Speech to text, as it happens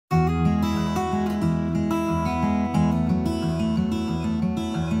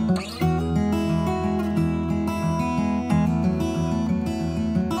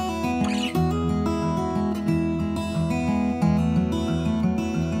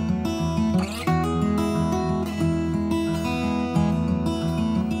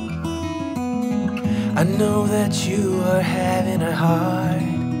I know that you are having a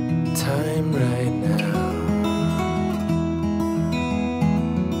hard time right now.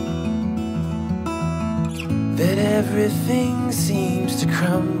 That everything seems to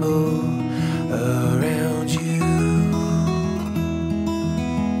crumble around you.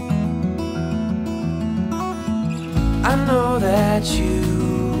 I know that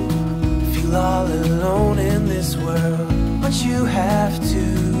you feel all alone in this world, but you have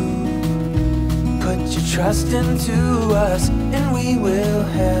to put your trust into us, and we will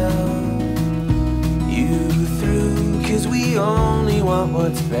help you through, 'cause we only want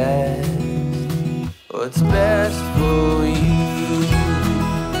what's best for you.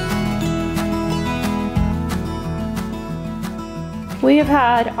 We have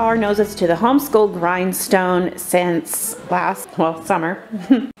had our noses to the homeschool grindstone since summer.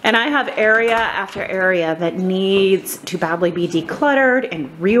 And I have area after area that needs to badly be decluttered and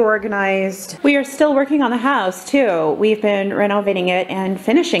reorganized. We are still working on the house too. We've been renovating it and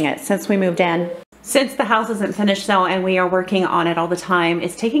finishing it since we moved in. Since the house isn't finished though, and we are working on it all the time,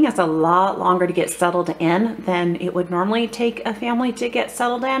 it's taking us a lot longer to get settled in than it would normally take a family to get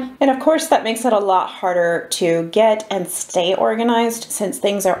settled in. And of course that makes it a lot harder to get and stay organized since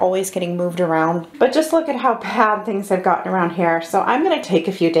things are always getting moved around. But just look at how bad things have gotten around here. So I'm gonna take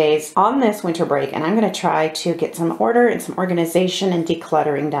a few days on this winter break and I'm gonna try to get some order and some organization and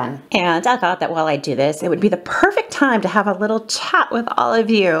decluttering done. And I thought that while I do this, it would be the perfect time to have a little chat with all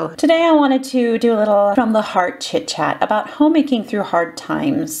of you. Today I wanted to do a little from the heart chit chat about homemaking through hard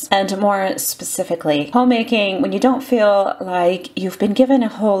times, and more specifically homemaking when you don't feel like you've been given a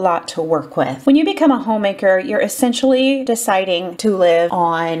whole lot to work with. When you become a homemaker, you're essentially deciding to live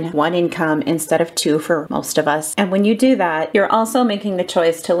on one income instead of two for most of us, and when you do that, you're also making the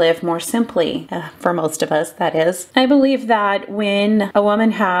choice to live more simply, for most of us that is. I believe that when a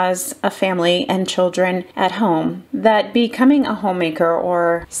woman has a family and children at home, that becoming a homemaker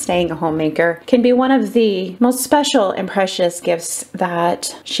or staying a homemaker can be one of the most special and precious gifts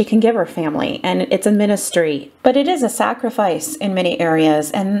that she can give her family, and it's a ministry, but it is a sacrifice in many areas,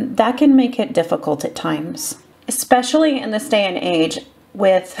 and that can make it difficult at times, especially in this day and age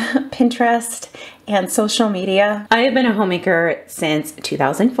with Pinterest and social media. I have been a homemaker since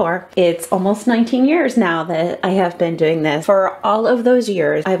 2004. It's almost 19 years now that I have been doing this. For all of those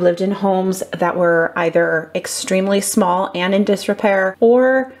years, I've lived in homes that were either extremely small and in disrepair,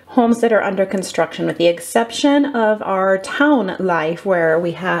 or homes that are under construction, with the exception of our town life where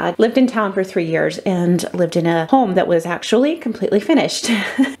we had lived in town for 3 years and lived in a home that was actually completely finished.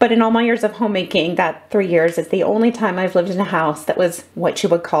 But in all my years of homemaking, that 3 years is the only time I've lived in a house that was what you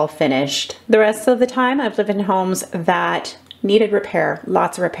would call finished. The rest of the time I've lived in homes that needed repair,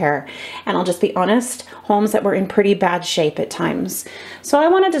 lots of repair. And I'll just be honest, homes that were in pretty bad shape at times. So I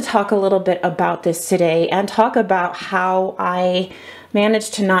wanted to talk a little bit about this today and talk about how I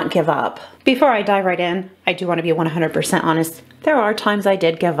managed to not give up. Before I dive right in, I do want to be 100% honest. There are times I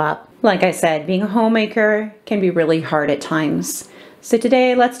did give up. Like I said, being a homemaker can be really hard at times. So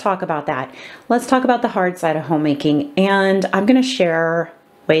today, let's talk about that. Let's talk about the hard side of homemaking. And I'm going to share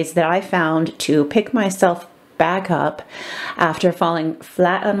ways that I found to pick myself back up after falling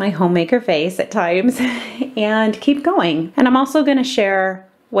flat on my homemaker face at times and keep going. And I'm also going to share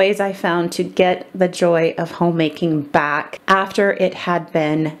ways I found to get the joy of homemaking back after it had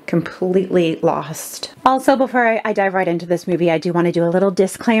been completely lost. Also, before I dive right into this movie, I do want to do a little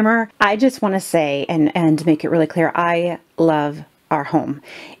disclaimer. I just want to say and make it really clear, I love our home.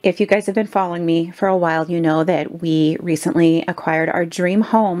 If you guys have been following me for a while, you know that we recently acquired our dream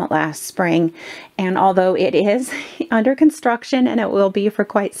home last spring. And although it is under construction and it will be for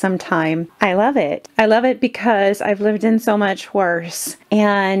quite some time, I love it. I love it because I've lived in so much worse.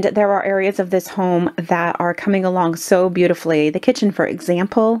 And there are areas of this home that are coming along so beautifully. The kitchen, for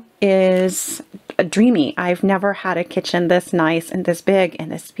example, is dreamy. I've never had a kitchen this nice and this big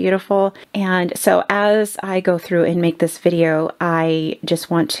and this beautiful. And so as I go through and make this video, I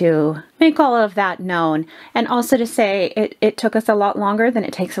just want to make all of that known. And also to say it took us a lot longer than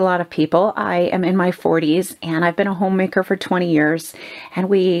it takes a lot of people. I am in my 40s and I've been a homemaker for 20 years. And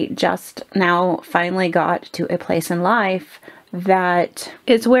we just now finally got to a place in life that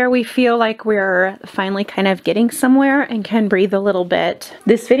is where we feel like we're finally kind of getting somewhere and can breathe a little bit.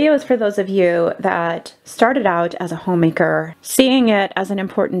 This video is for those of you that started out as a homemaker, seeing it as an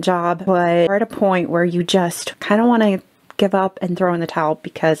important job, but are at a point where you just kind of want to give up and throw in the towel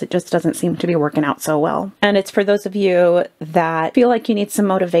because it just doesn't seem to be working out so well. And it's for those of you that feel like you need some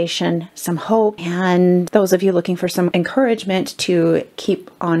motivation, some hope, and those of you looking for some encouragement to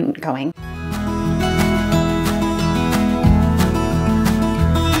keep on going.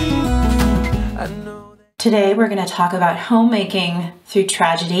 Today we're going to talk about homemaking through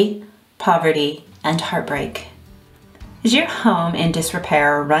tragedy, poverty, and heartbreak. Is your home in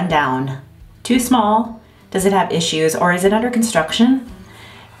disrepair or run down? Too small? Does it have issues, or is it under construction?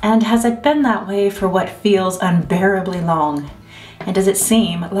 And has it been that way for what feels unbearably long? And does it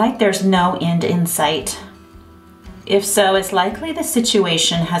seem like there's no end in sight? If so, it's likely the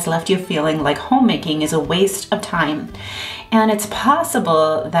situation has left you feeling like homemaking is a waste of time. And it's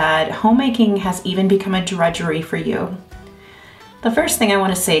possible that homemaking has even become a drudgery for you. The first thing I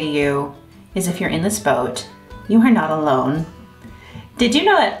want to say to you is if you're in this boat, you are not alone. Did you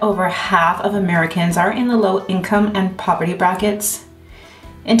know that over half of Americans are in the low income and poverty brackets?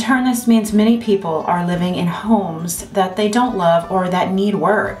 In turn, this means many people are living in homes that they don't love or that need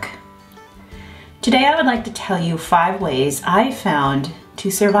work. Today, I would like to tell you 5 ways I found to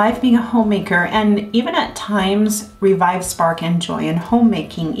survive being a homemaker and even at times revive spark and joy in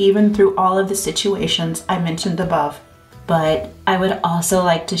homemaking, even through all of the situations I mentioned above. But I would also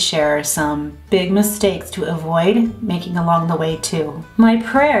like to share some big mistakes to avoid making along the way too. My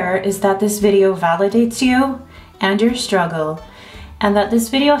prayer is that this video validates you and your struggle, and that this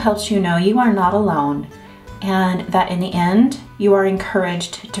video helps you know you are not alone, and that in the end, you are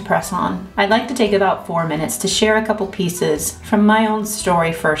encouraged to press on. I'd like to take about 4 minutes to share a couple pieces from my own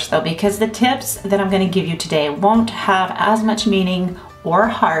story first though, because the tips that I'm going to give you today won't have as much meaning or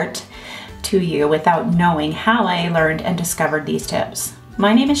heart to you without knowing how I learned and discovered these tips.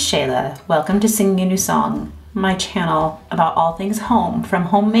 My name is Shayla. Welcome to Singing a New Song, my channel about all things home, from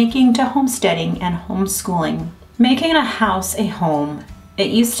homemaking to homesteading and homeschooling. Making a house a home.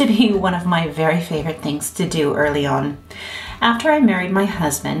 It used to be one of my very favorite things to do early on. After I married my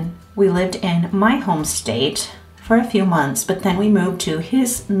husband, we lived in my home state for a few months, but then we moved to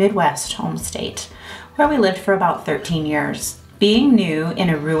his Midwest home state, where we lived for about 13 years. Being new in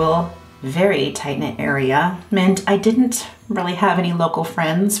a rural, very tight-knit area meant I didn't really have any local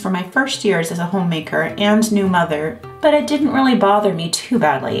friends for my first years as a homemaker and new mother, but it didn't really bother me too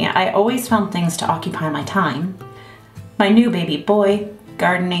badly. I always found things to occupy my time. My new baby boy,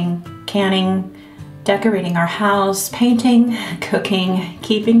 gardening, canning, decorating our house, painting, cooking,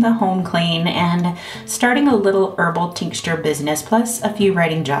 keeping the home clean, and starting a little herbal tincture business, plus a few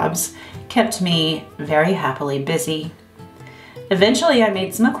writing jobs, kept me very happily busy. Eventually, I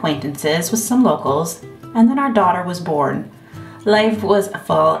made some acquaintances with some locals, and then our daughter was born. Life was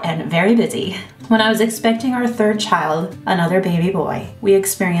full and very busy. When I was expecting our 3rd child, another baby boy, we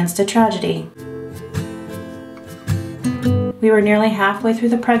experienced a tragedy. We were nearly halfway through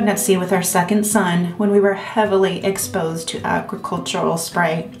the pregnancy with our 2nd son when we were heavily exposed to agricultural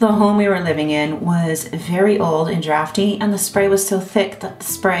spray. The home we were living in was very old and drafty, and the spray was so thick that the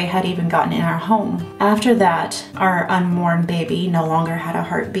spray had even gotten in our home. After that, our unborn baby no longer had a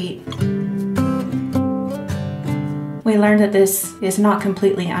heartbeat. We learned that this is not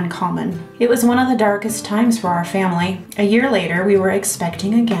completely uncommon. It was one of the darkest times for our family. A year later, we were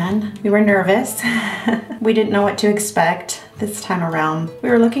expecting again. We were nervous. We didn't know what to expect this time around. We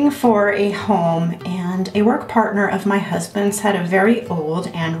were looking for a home, and a work partner of my husband's had a very old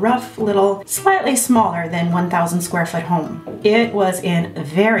and rough little, slightly smaller than 1,000 square foot home. It was in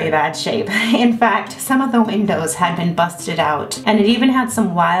very bad shape. In fact, some of the windows had been busted out, and it even had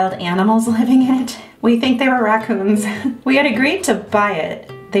some wild animals living in it. We think they were raccoons. We had agreed to buy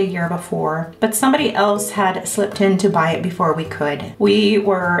it the year before, but somebody else had slipped in to buy it before we could. We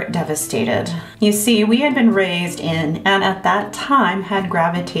were devastated. You see, we had been raised in, and at that time had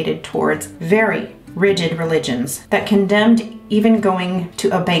gravitated towards, very rigid religions that condemned even going to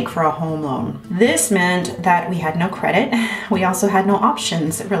a bank for a home loan. This meant that we had no credit. We also had no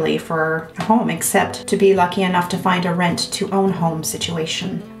options really for a home except to be lucky enough to find a rent to own home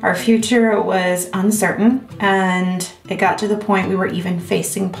situation. Our future was uncertain, and it got to the point we were even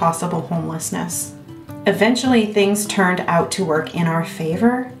facing possible homelessness. Eventually, things turned out to work in our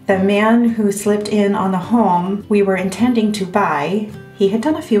favor. The man who slipped in on the home we were intending to buy, he had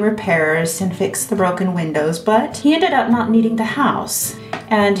done a few repairs and fixed the broken windows, but he ended up not needing the house,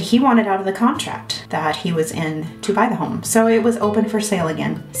 and he wanted out of the contract that he was in to buy the home, so it was open for sale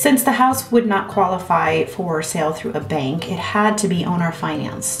again. Since the house would not qualify for sale through a bank, it had to be owner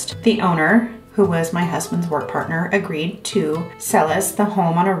financed. The owner, who was my husband's work partner, agreed to sell us the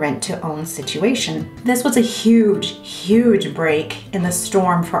home on a rent-to-own situation. This was a huge, huge break in the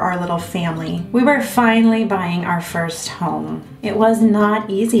storm for our little family. We were finally buying our first home. It was not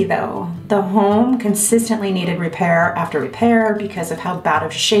easy though. The home consistently needed repair after repair because of how bad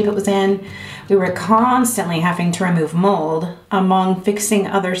of shape it was in. We were constantly having to remove mold, among fixing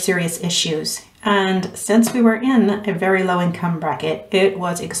other serious issues. And since we were in a very low income bracket, it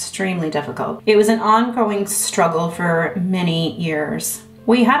was extremely difficult. It was an ongoing struggle for many years.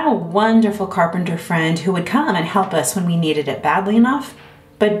 We had a wonderful carpenter friend who would come and help us when we needed it badly enough,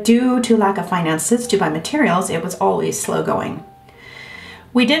 but due to lack of finances to buy materials, it was always slow going.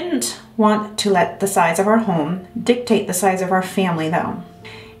 We didn't want to let the size of our home dictate the size of our family though.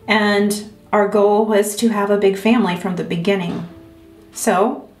 And our goal was to have a big family from the beginning.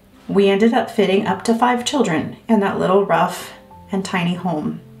 So we ended up fitting up to 5 children in that little rough and tiny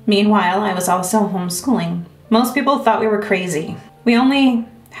home. Meanwhile, I was also homeschooling. Most people thought we were crazy. We only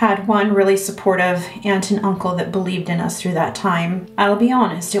had one really supportive aunt and uncle that believed in us through that time. I'll be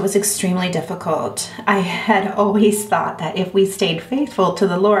honest, it was extremely difficult. I had always thought that if we stayed faithful to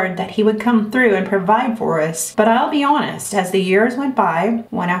the Lord, that He would come through and provide for us. But I'll be honest, as the years went by,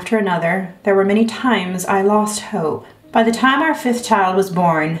 one after another, there were many times I lost hope. By the time our 5th child was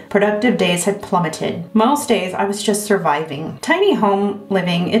born, productive days had plummeted. Most days I was just surviving. Tiny home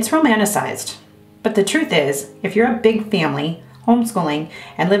living, it's romanticized. But the truth is, if you're a big family, homeschooling,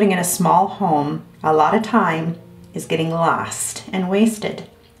 and living in a small home, a lot of time is getting lost and wasted,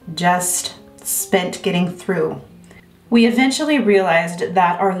 just spent getting through. We eventually realized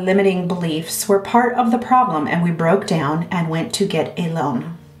that our limiting beliefs were part of the problem, and we broke down and went to get a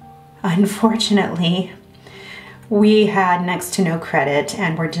loan. Unfortunately, we had next to no credit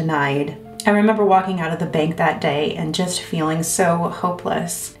and were denied. I remember walking out of the bank that day and just feeling so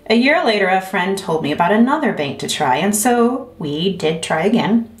hopeless. A year later, a friend told me about another bank to try, and so we did try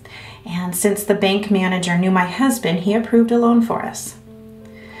again. And since the bank manager knew my husband, he approved a loan for us.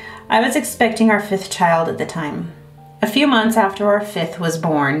 I was expecting our 5th child at the time. A few months after our 5th was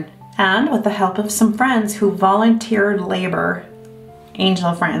born, and with the help of some friends who volunteered labor,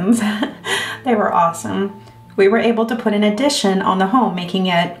 angel friends, they were awesome, we were able to put an addition on the home, making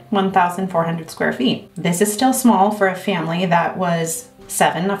it 1,400 square feet. This is still small for a family that was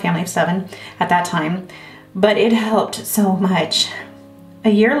 7, a family of 7 at that time, but it helped so much. A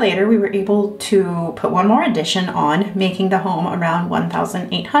year later, we were able to put one more addition on, making the home around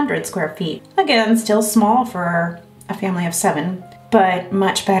 1,800 square feet. Again, still small for a family of 7, but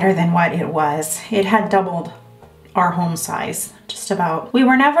much better than what it was. It had doubled our home size, just about. We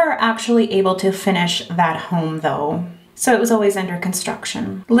were never actually able to finish that home though, so it was always under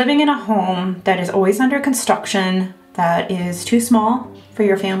construction. Living in a home that is always under construction, that is too small for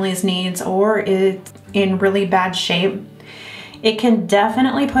your family's needs, or is in really bad shape, it can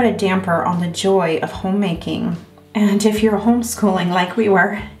definitely put a damper on the joy of homemaking. And if you're homeschooling like we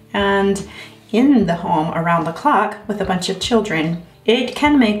were, and in the home around the clock with a bunch of children, it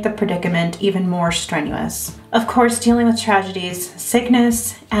can make the predicament even more strenuous. Of course, dealing with tragedies,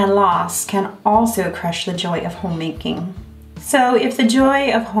 sickness, and loss can also crush the joy of homemaking. So if the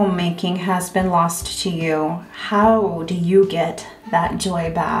joy of homemaking has been lost to you, how do you get that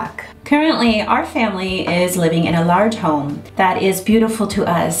joy back? Currently, our family is living in a large home that is beautiful to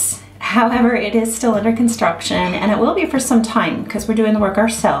us. However, it is still under construction, and it will be for some time because we're doing the work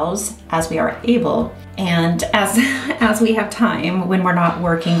ourselves as we are able, and as we have time when we're not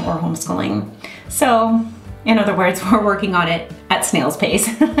working or homeschooling. So, in other words, we're working on it at snail's pace.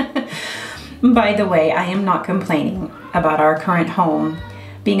 By the way, I am not complaining about our current home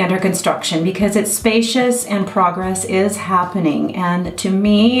being under construction because it's spacious and progress is happening. And to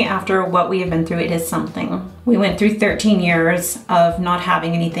me, after what we have been through, it is something. We went through 13 years of not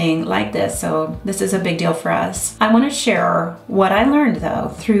having anything like this, so this is a big deal for us. I want to share what I learned though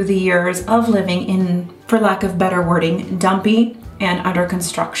through the years of living in, for lack of better wording, dumpy and under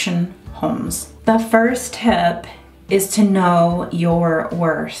construction homes. The first tip is to know your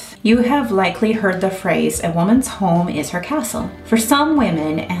worth. You have likely heard the phrase, a woman's home is her castle. For some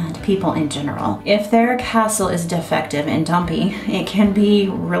women and people in general, if their castle is defective and dumpy, it can be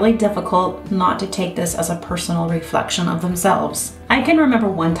really difficult not to take this as a personal reflection of themselves. I can remember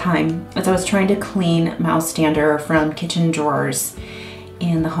one time as I was trying to clean mouse stander from kitchen drawers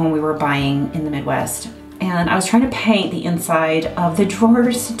in the home we were buying in the Midwest. And I was trying to paint the inside of the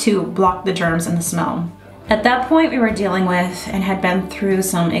drawers to block the germs and the smell. At that point, we were dealing with and had been through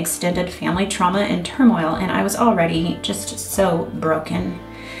some extended family trauma and turmoil, and I was already just so broken.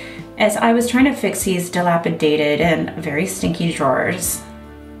 As I was trying to fix these dilapidated and very stinky drawers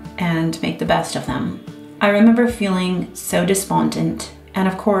and make the best of them, I remember feeling so despondent and,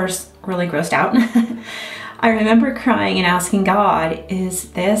 of course, really grossed out. I remember crying and asking God,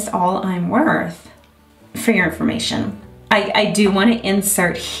 is this all I'm worth? For your information, I do want to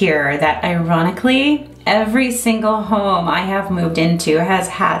insert here that ironically, every single home I have moved into has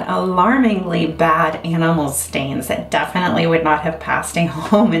had alarmingly bad animal stains that definitely would not have passed a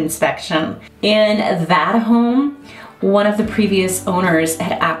home inspection. In that home, one of the previous owners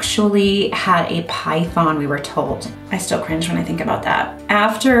had actually had a python, we were told. I still cringe when I think about that.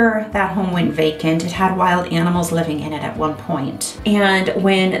 After that home went vacant, it had wild animals living in it at one point. And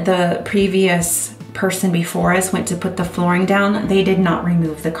when the previous person before us went to put the flooring down, they did not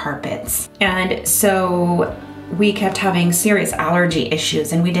remove the carpets. And so we kept having serious allergy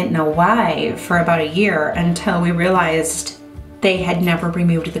issues, and we didn't know why for about a year until we realized they had never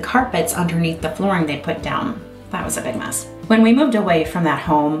removed the carpets underneath the flooring they put down. That was a big mess. When we moved away from that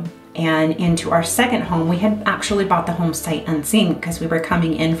home and into our second home, we had actually bought the home sight unseen because we were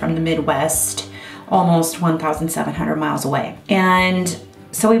coming in from the Midwest, almost 1,700 miles away. And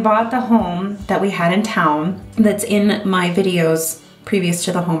so we bought the home that we had in town that's in my videos previous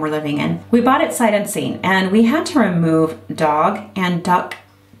to the home we're living in. We bought it sight unseen, and we had to remove dog and duck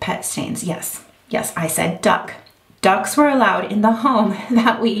pet stains. Yes, I said duck. Ducks were allowed in the home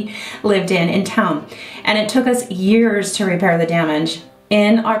that we lived in town, and it took us years to repair the damage.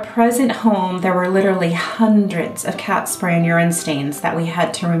 In our present home, there were literally hundreds of cat spray and urine stains that we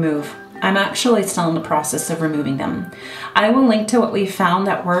had to remove. I'm actually still in the process of removing them. I will link to what we found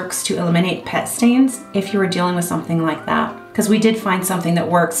that works to eliminate pet stains if you were dealing with something like that, because we did find something that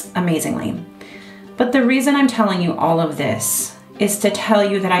works amazingly. But the reason I'm telling you all of this is to tell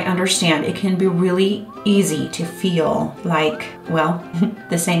you that I understand it can be really easy to feel like, well,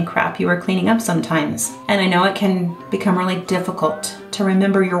 the same crap you were cleaning up sometimes. And I know it can become really difficult to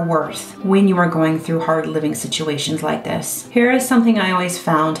remember your worth when you are going through hard living situations like this. Here is something I always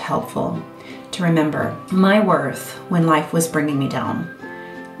found helpful to remember. My worth when life was bringing me down.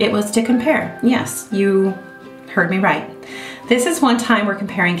 It was to compare. Yes, you heard me right. This is one time where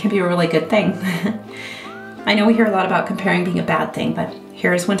comparing can be a really good thing. I know we hear a lot about comparing being a bad thing, but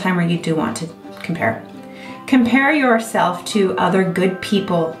here's one time where you do want to compare. Compare yourself to other good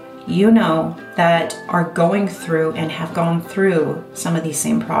people you know that are going through and have gone through some of these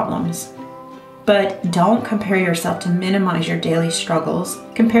same problems. But don't compare yourself to minimize your daily struggles.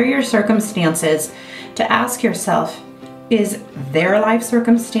 Compare your circumstances to ask yourself, is their life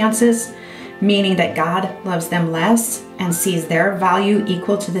circumstances meaning that God loves them less and sees their value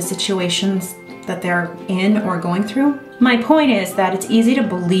equal to the situations that they're in or going through? My point is that it's easy to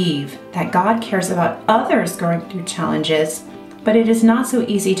believe that God cares about others going through challenges, but it is not so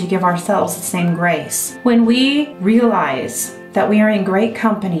easy to give ourselves the same grace. When we realize that we are in great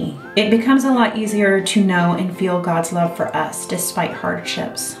company, it becomes a lot easier to know and feel God's love for us despite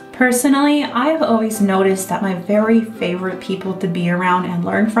hardships. Personally, I have always noticed that my very favorite people to be around and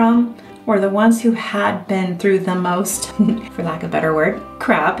learn from were the ones who had been through the most, for lack of a better word,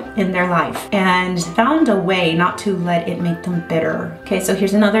 crap in their life and found a way not to let it make them bitter. Okay, so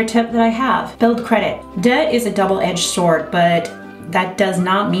here's another tip that I have. Build credit. Debt is a double-edged sword, but that does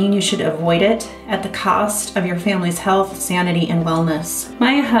not mean you should avoid it at the cost of your family's health, sanity, and wellness.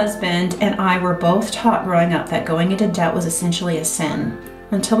 My husband and I were both taught growing up that going into debt was essentially a sin.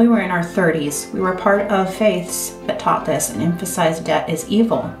 Until we were in our 30s, we were part of faiths that taught this and emphasized debt is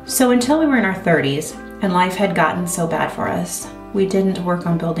evil. So until we were in our 30s and life had gotten so bad for us, we didn't work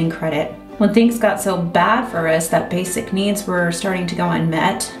on building credit. When things got so bad for us that basic needs were starting to go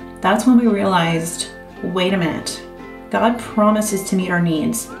unmet, that's when we realized, wait a minute, God promises to meet our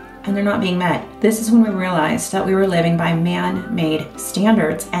needs and they're not being met. This is when we realized that we were living by man-made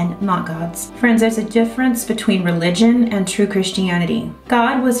standards and not God's. Friends, there's a difference between religion and true Christianity.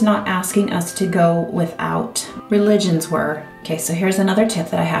 God was not asking us to go without. Religions were. Okay, so here's another tip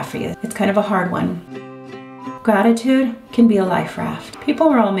that I have for you. It's kind of a hard one. Gratitude can be a life raft. People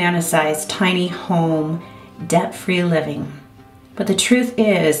romanticize tiny home, debt-free living. But the truth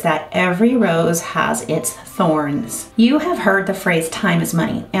is that every rose has its thorns. You have heard the phrase time is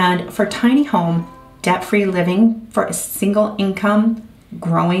money, and for tiny home, debt-free living for a single income,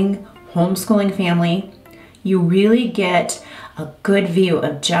 growing, homeschooling family, you really get a good view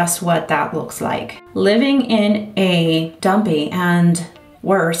of just what that looks like. Living in a dumpy and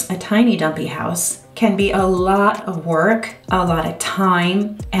worse, a tiny dumpy house can be a lot of work, a lot of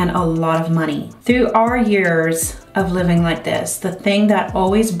time, and a lot of money. Through our years of living like this, the thing that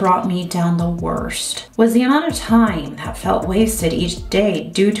always brought me down the worst was the amount of time that felt wasted each day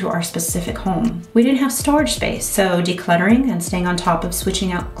due to our specific home. We didn't have storage space, so decluttering and staying on top of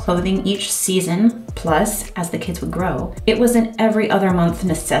switching out clothing each season, plus as the kids would grow, it was an every other month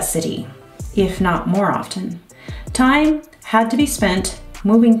necessity, if not more often. Time had to be spent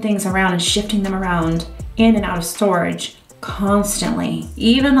moving things around and shifting them around in and out of storage constantly.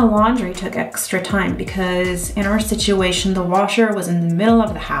 Even the laundry took extra time because in our situation, the washer was in the middle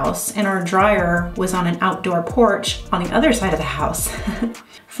of the house and our dryer was on an outdoor porch on the other side of the house.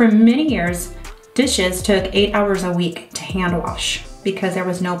 For many years, dishes took 8 hours a week to hand wash because there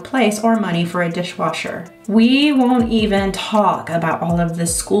was no place or money for a dishwasher. We won't even talk about all of the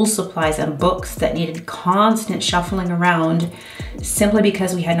school supplies and books that needed constant shuffling around simply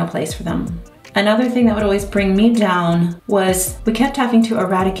because we had no place for them. Another thing that would always bring me down was we kept having to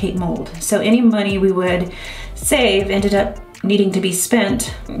eradicate mold. So any money we would save ended up needing to be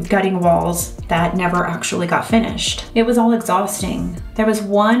spent gutting walls that never actually got finished. It was all exhausting. There was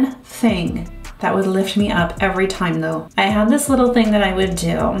one thing that would lift me up every time though. I had this little thing that I would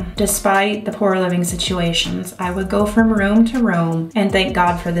do. Despite the poor living situations, I would go from room to room and thank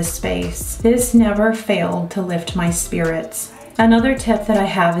God for this space. This never failed to lift my spirits. Another tip that I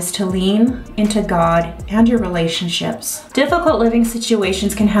have is to lean into God and your relationships. Difficult living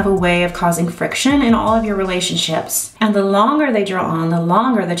situations can have a way of causing friction in all of your relationships. And the longer they draw on, the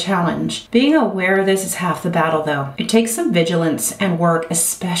longer the challenge. Being aware of this is half the battle though. It takes some vigilance and work,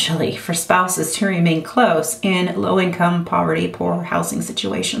 especially for spouses to remain close in low-income, poverty, poor housing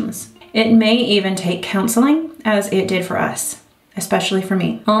situations. It may even take counseling, as it did for us, especially for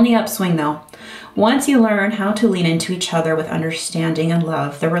me. On the upswing though, once you learn how to lean into each other with understanding and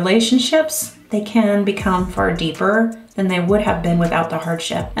love, the relationships, they can become far deeper than they would have been without the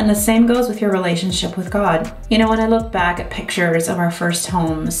hardship. And the same goes with your relationship with God. You know, when I look back at pictures of our first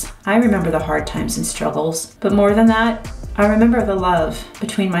homes, I remember the hard times and struggles. But more than that, I remember the love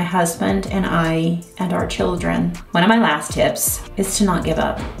between my husband and I and our children. One of my last tips is to not give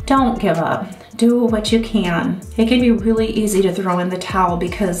up. Don't give up. Do what you can. It can be really easy to throw in the towel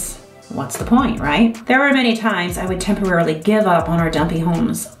because what's the point, right? There were many times I would temporarily give up on our dumpy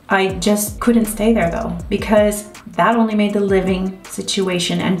homes. I just couldn't stay there though, because that only made the living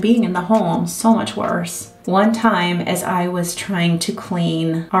situation and being in the home so much worse. One time as I was trying to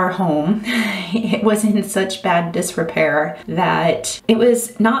clean our home, it was in such bad disrepair that it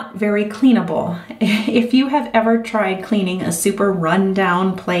was not very cleanable. If you have ever tried cleaning a super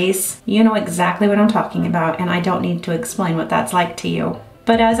rundown place, you know exactly what I'm talking about, and I don't need to explain what that's like to you.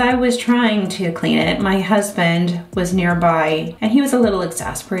 But as I was trying to clean it, my husband was nearby and he was a little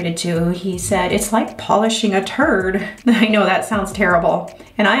exasperated too. He said, "It's like polishing a turd." I know that sounds terrible.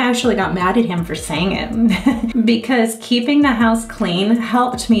 And I actually got mad at him for saying it because keeping the house clean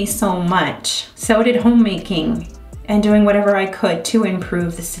helped me so much. So did homemaking and doing whatever I could to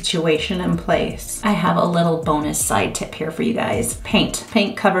improve the situation in place. I have a little bonus side tip here for you guys. Paint.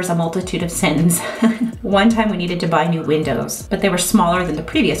 Paint covers a multitude of sins. One time we needed to buy new windows, but they were smaller than the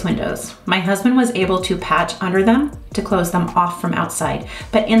previous windows. My husband was able to patch under them to close them off from outside.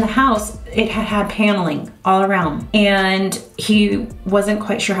 But in the house, it had paneling all around. And he wasn't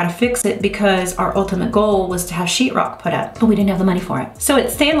quite sure how to fix it because our ultimate goal was to have sheetrock put up, but we didn't have the money for it. So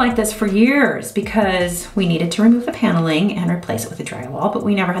it stayed like this for years because we needed to remove the paneling and replace it with a drywall, but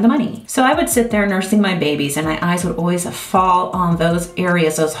we never had the money. So I would sit there nursing my babies and my eyes would always fall on those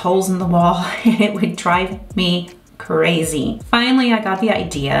areas, those holes in the wall, and it would drive me crazy. Finally, I got the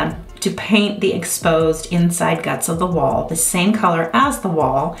idea to paint the exposed inside guts of the wall the same color as the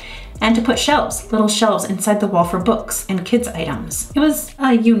wall and to put shelves, little shelves inside the wall for books and kids items. It was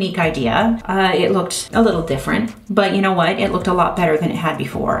a unique idea. It looked a little different, but you know what? It looked a lot better than it had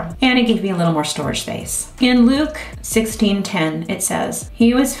before. And it gave me a little more storage space. In Luke 16:10, it says,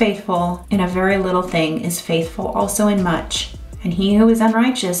 "He who is faithful in a very little thing is faithful also in much. And he who is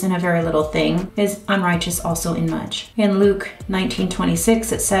unrighteous in a very little thing is unrighteous also in much." In Luke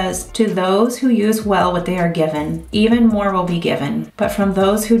 19:26 it says, "To those who use well what they are given, even more will be given. But from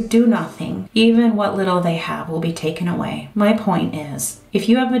those who do nothing, even what little they have will be taken away." My point is, if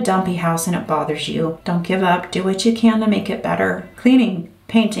you have a dumpy house and it bothers you, don't give up. Do what you can to make it better. Cleaning,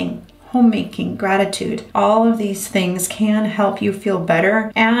 painting, homemaking, gratitude, all of these things can help you feel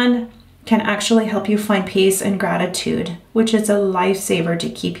better and can actually help you find peace and gratitude, which is a lifesaver to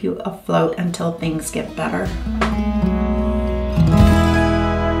keep you afloat until things get better.